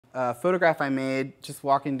a photograph I made just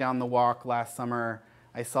walking down the walk last summer.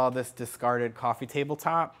 I saw this discarded coffee table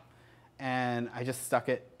top, and I just stuck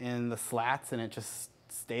it in the slats, and it just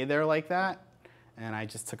stayed there like that. And I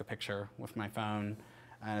just took a picture with my phone,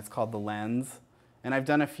 and it's called The Lens. And I've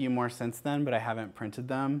done a few more since then, but I haven't printed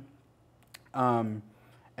them. And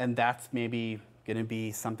that's maybe going to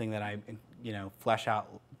be something that I, flesh out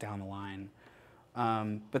down the line.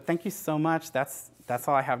 But thank you so much. That's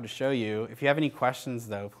all I have to show you. If you have any questions,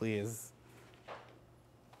 though, please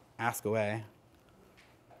ask away.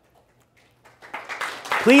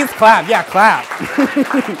 Please clap. Yeah, clap.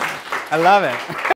 I love it.